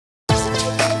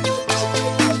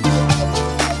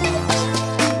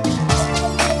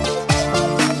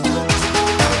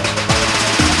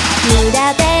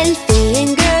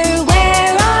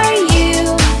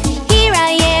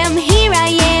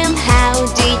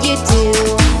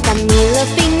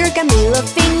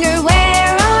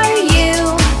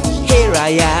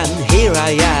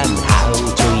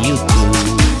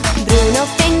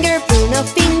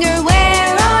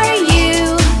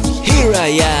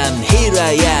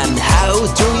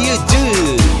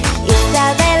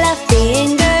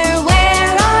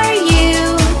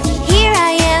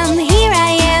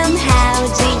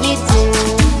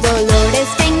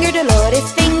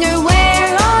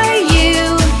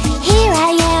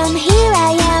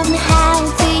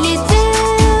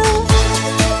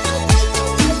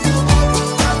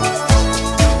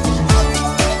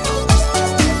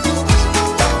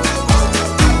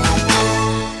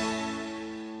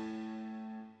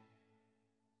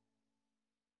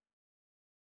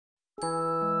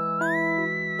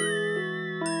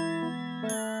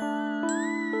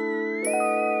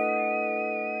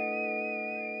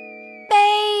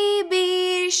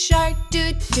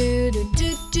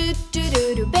do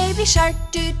do do. Baby shark,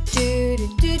 do do do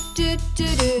do do do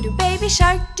do do. Baby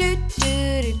shark, do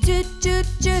do do do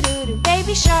do do do.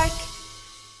 Baby shark.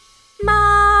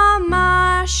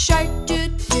 Mama shark, do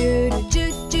do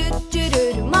do do do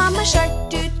do do. Mama shark,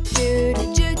 do do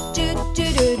do do do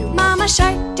do do. Mama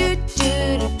shark, do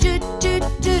do do do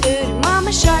do do.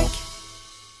 Mama shark.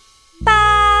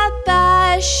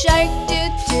 Papa shark, do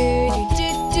do do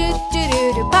do do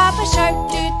do do. Papa shark,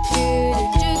 do do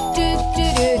do do do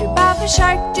do do. Papa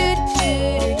shark, do do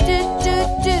do do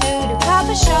do do.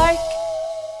 Papa shark.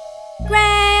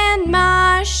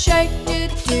 Grandma shark, do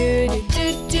do do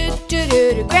do do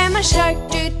do do. Grandma shark,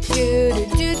 do do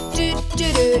do do do do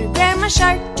do. Grandma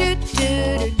shark, do do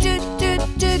do do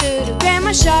do do.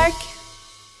 Grandma shark.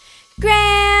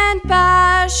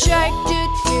 Grandpa shark, do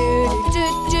do do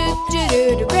do do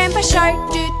do do. Grandpa shark,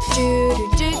 do do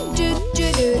do do do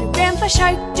do. Grandpa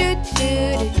shark, do do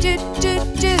do do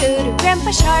do do.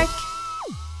 Grandpa shark.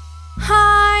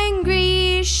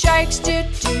 Hungry sharks, do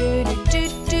do do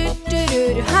do do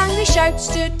do. Hungry sharks,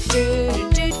 do do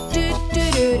do do do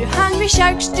do. Hungry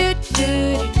sharks, do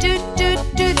do do do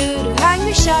do do.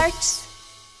 Hungry sharks.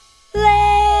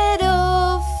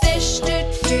 Little fish, do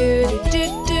do do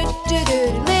do do do.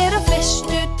 Little fish,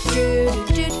 do do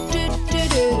do do do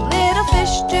do. Little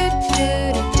fish, do do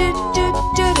do do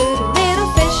do do. Little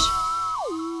fish.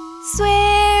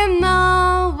 Swim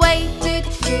away, do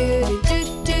do do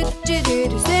do do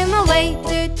do. Swim away,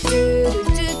 do do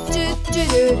do do do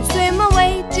do. Swim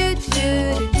away, do do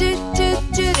do do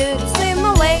do do. Swim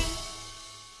away.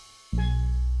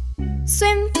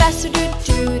 Swim faster, do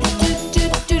do do do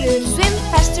do do. Swim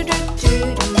faster, do do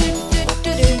do do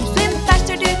do do. Swim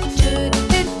faster, do do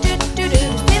do do do do.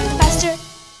 Swim faster.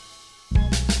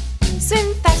 Swim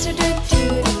faster, do do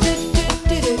do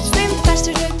do do. Swim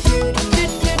faster, do do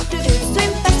do do do.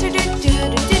 Swim faster, do do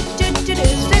do do do.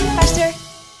 Swim faster.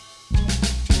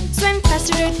 Swim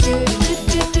faster, do do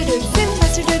do do do. Swim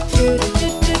faster, do do do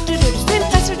do do. Swim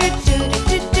faster, do do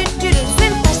do do do.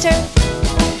 Swim faster.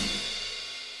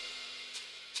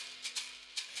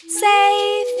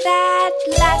 Safe at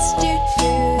last, do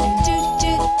do do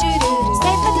do do do.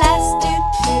 Safe at last, do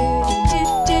do do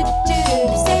do do do.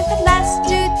 Safe at last,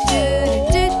 do do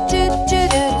do do do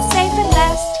do. Safe at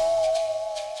last.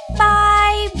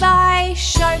 Bye bye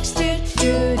sharks, do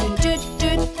do do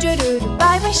do do do.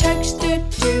 Bye bye sharks, do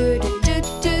do do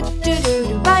do do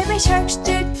do. Bye bye sharks,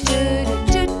 do do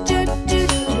do do do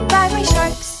do. Bye bye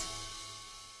sharks.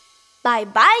 Bye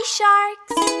bye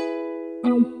sharks.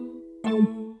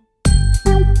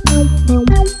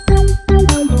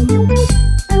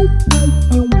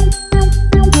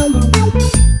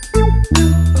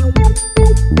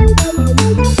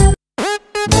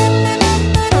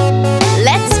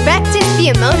 Let's practice the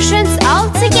emotions all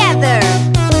together.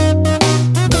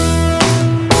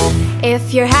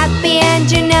 If you're happy and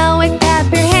you know it,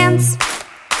 clap your hands.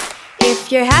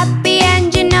 If you're happy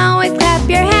and you know it, clap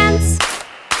your hands.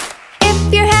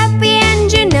 If you're happy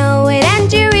and you know it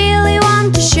and you really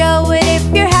want to show it.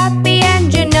 If you're happy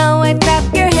and you know it,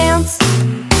 clap your hands.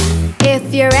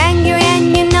 If you're angry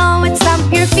and you know it,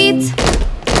 stomp your feet.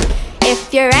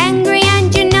 If you're angry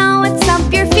and you know it,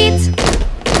 stomp your feet.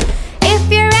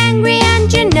 If you're angry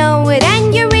and you know it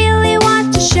and you really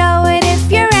want to show it.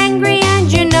 If you're angry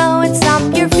and you know it,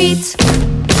 stomp your feet.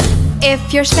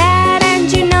 If you're sad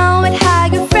and you know it,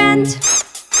 hug a friend.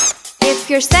 If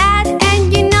you're sad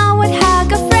and you know it,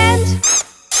 hug a friend.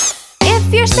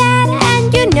 If you're sad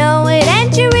and you know it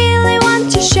and you really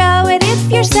want to show it.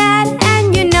 If you're sad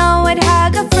and you know it,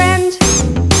 hug a friend.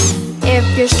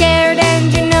 If you're scared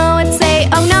and you know it, say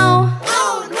oh no.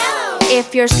 Oh no.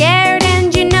 If you're scared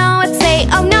and you know it, say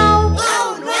oh no.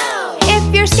 Oh no.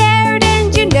 If you're scared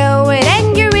and you know it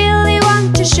and you really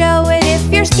want to show it.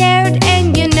 If you're scared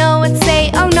and you know it,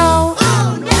 say oh no.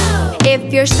 Oh no.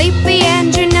 If you're sleepy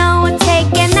and you know it,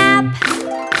 take a nap.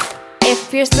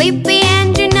 If you're sleepy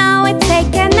and you know it,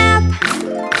 take a nap.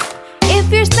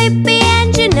 If you're sleepy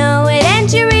and you know it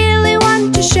and you really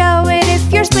want to show it.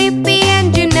 If you're sleepy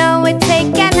and you know it,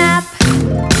 take a nap.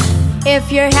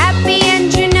 If you're happy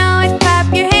and you know it,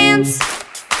 clap your hands.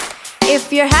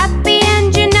 If you're happy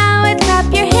and you know it,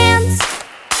 clap your hands.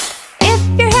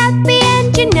 If you're happy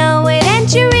and you know it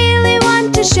and you really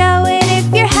want to show it.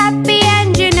 If you're happy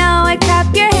and you know it,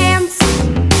 clap your hands.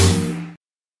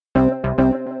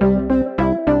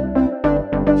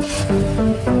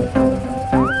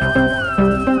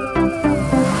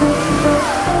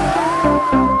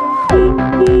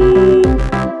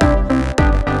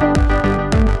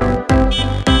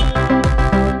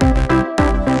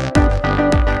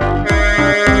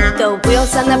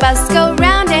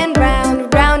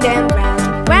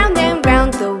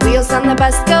 the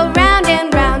bus go round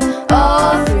and round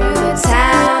all through the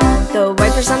town. The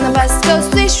wipers on the bus go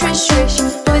swish, swish, swish,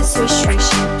 swish, swish, swish,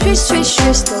 swish, swish,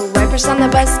 swish. The wipers on the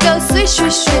bus go swish,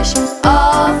 swish, swish,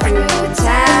 all through the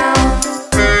town.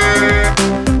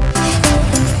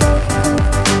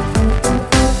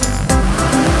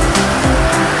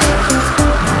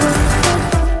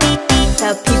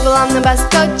 The people on the bus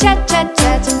go chat, chat,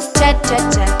 chat, chat,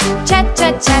 chat, chat, chat,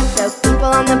 chat, chat. The people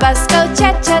on the bus go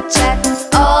chat, chat, chat,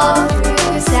 all through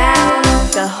the town.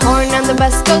 The horn on the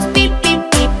bus goes beep, beep,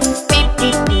 beep, beep,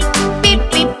 beep, beep, beep,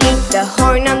 beep, beep. The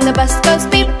horn on the bus goes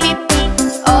beep, beep, beep,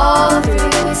 all through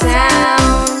the town.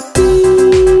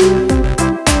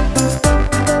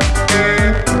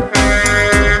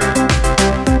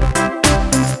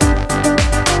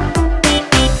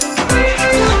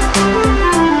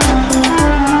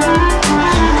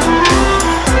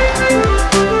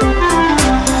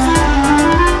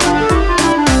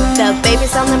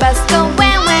 On the bus go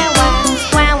wah wah wah,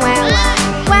 wah wah wah,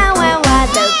 wah wah wah.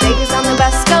 The babies on the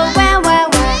bus go wah wah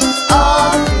wah,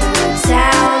 all through the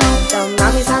town. The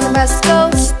mommies on the bus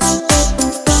go shh, shh,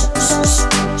 shh, shh,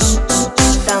 shh.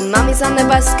 The mommies on the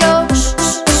bus go shh,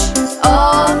 shh,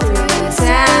 all through the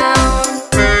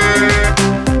town.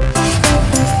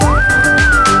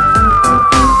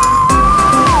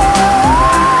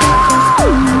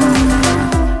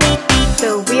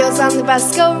 The wheels on the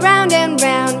bus go round and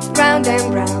round, round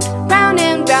and round, round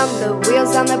and round. The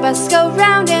wheels on the bus go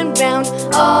round and round,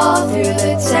 all through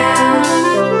the town.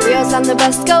 The wheels on the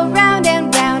bus go round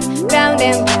and round, round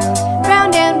and round,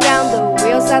 round and round. The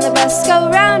wheels on the bus go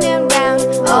round and round,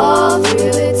 all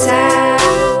through the town.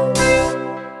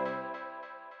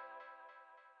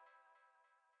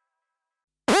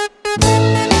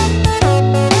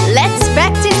 Let's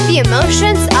practice the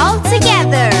emotions all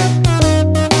together.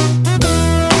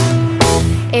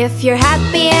 If you're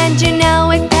happy and you know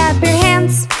it, clap your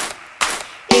hands.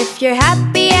 If you're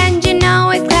happy and you know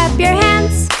it, clap your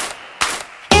hands.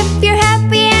 If you're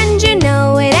happy and you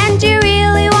know it, and you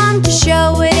really want to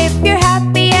show it. If you're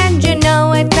happy and you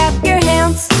know it, clap your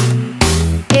hands.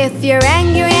 If you're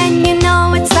angry and you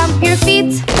know it, stomp your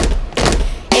feet.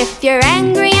 If you're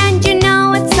angry and you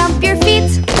know it, stomp your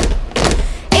feet.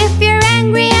 If you're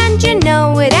angry and you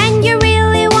know it, and you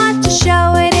really want to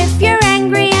show it. If you're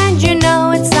angry and you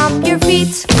know it, stomp your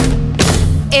feet.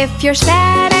 If you're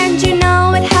sad and you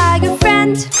know it, hug a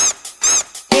friend.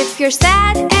 If you're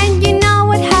sad and you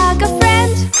know it, hug a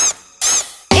friend.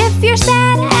 If you're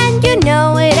sad and you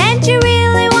know it, and you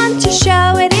really want to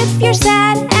show it. If you're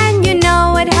sad and you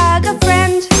know it, hug a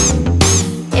friend.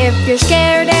 If you're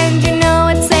scared and you know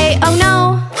it, say oh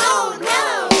no. Oh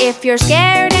no. If you're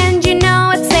scared and you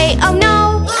know it, say oh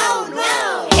no. Oh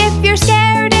no. If you're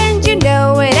scared and you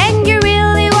know it, and you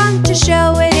really want to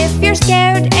show it. If you're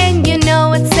scared and you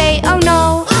know it, say oh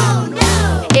no. Oh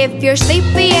no. If you're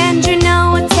sleepy and you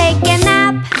know it, take a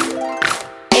nap.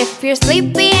 If you're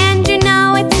sleepy and you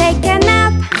know it, take a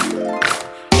nap.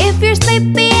 If you're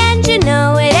sleepy and you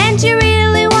know it, and you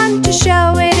really want to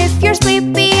show it. If you're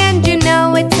sleepy and you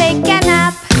know it, take a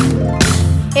nap.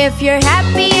 If you're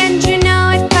happy and you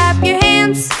know it, clap your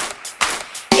hands.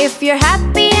 If you're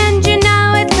happy and you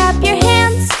know it, clap your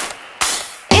hands.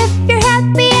 If you're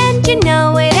happy and you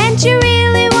know it, and you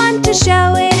really want to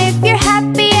show it. If you're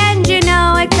happy and you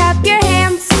know it, clap your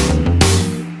hands.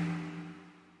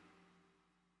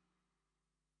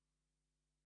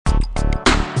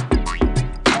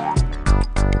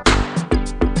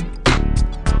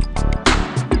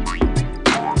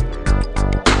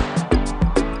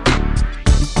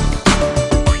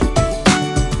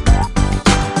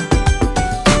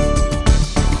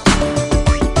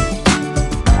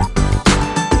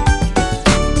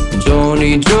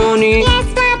 Johnny,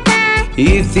 yes, Papa.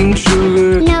 Eating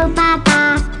sugar, No,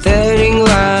 Papa. telling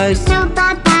lies. No,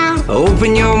 Papa.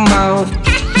 Open your mouth.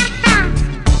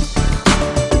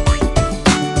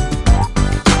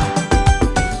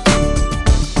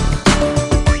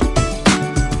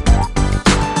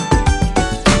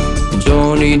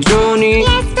 Johnny,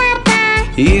 Yes, Papa.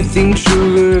 eating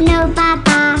sugar, No,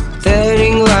 Papa.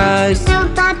 telling lies. No,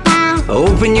 Papa.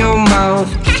 Open your mouth.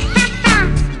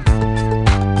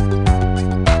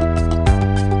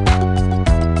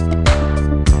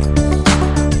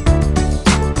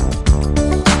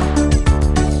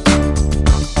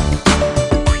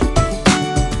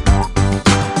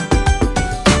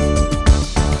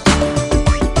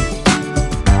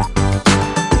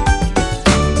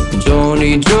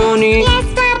 Johnny, Yes,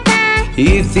 Papa.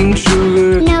 eating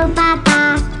sugar, No,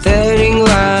 Papa. telling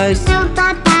lies. No,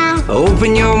 Papa.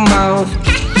 Open your mouth.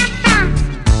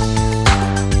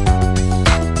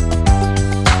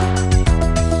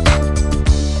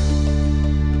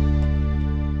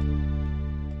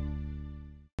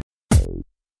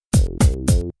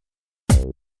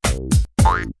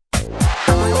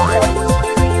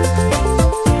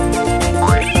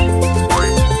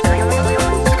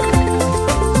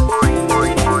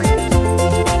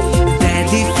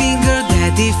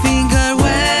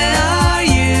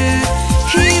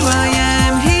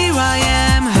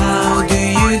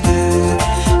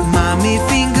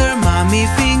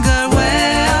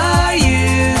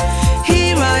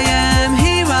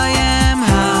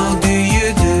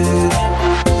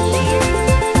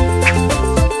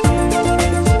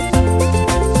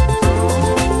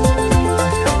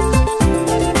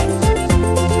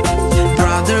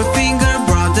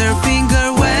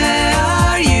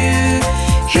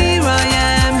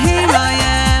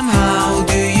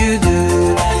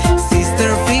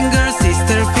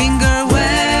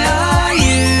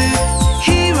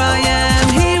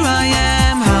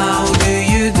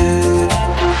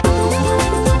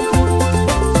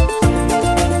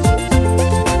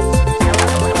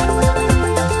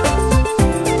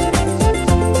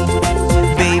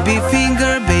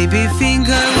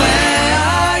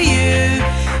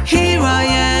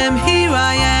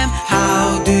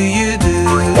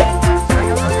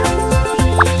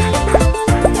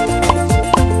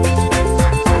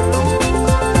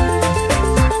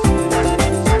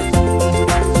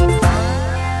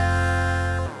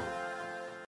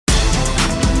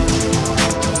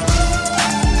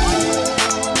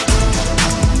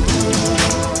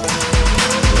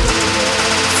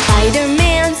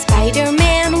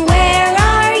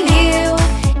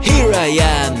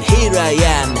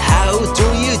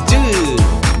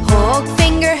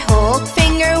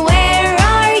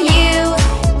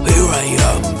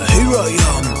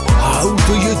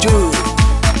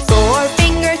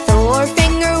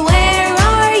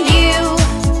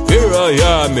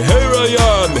 here I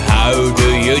am, how do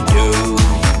you do?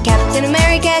 Captain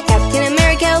America,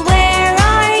 where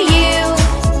are you?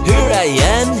 Here I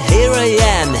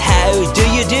am, how do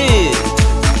you do?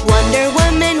 Wonder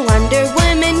Woman,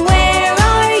 where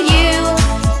are you?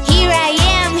 Here I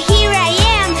am,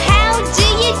 how do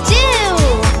you do?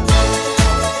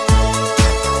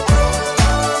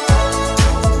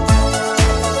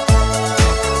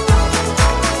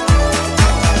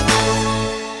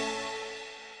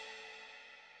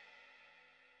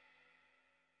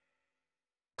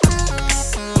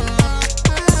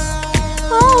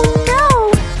 Oh no,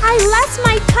 I lost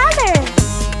my color.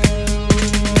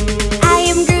 I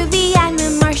am Groovy, I'm a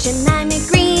Martian, I'm a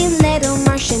green little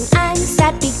Martian. I'm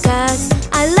sad because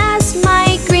I lost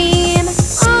my green.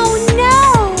 Oh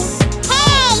no!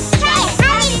 Hey, try a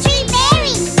color tree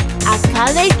berry. A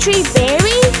colored tree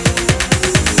berry?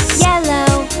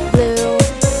 Yellow, blue,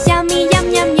 yummy, yum,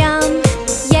 yum, yum.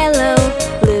 Yellow,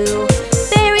 blue,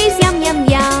 berries, yum, yum,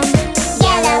 yum.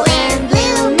 Yellow and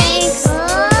blue makes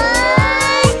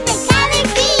the color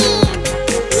green.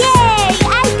 Yay!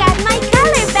 I got my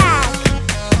color back!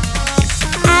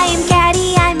 I am Caddy,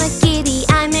 I'm a kitty,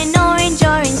 I'm an orange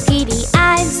kitty.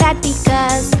 I'm sad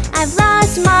because I've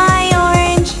lost my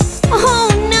orange. Oh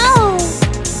no!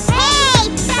 Hey,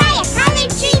 try a color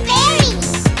tree berry.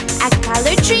 A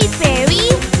colored tree berry?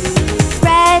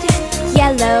 Red,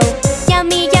 yellow,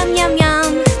 yummy, yum, yum,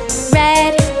 yum.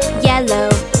 Red, yellow,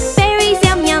 berries,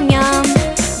 yum, yum, yum.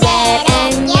 Red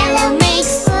and yellow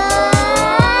makes the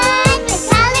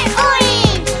color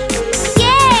orange.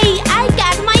 Yay! I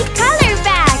got my color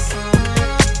back!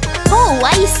 Oh,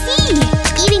 I see!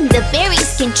 Eating the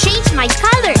berries can change my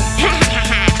color!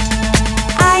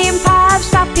 I am Pops,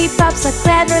 Poppy Pops, a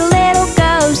clever little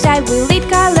ghost. I will eat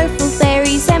colorful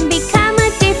berries and become a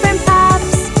different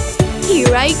Pops.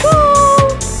 Here I go!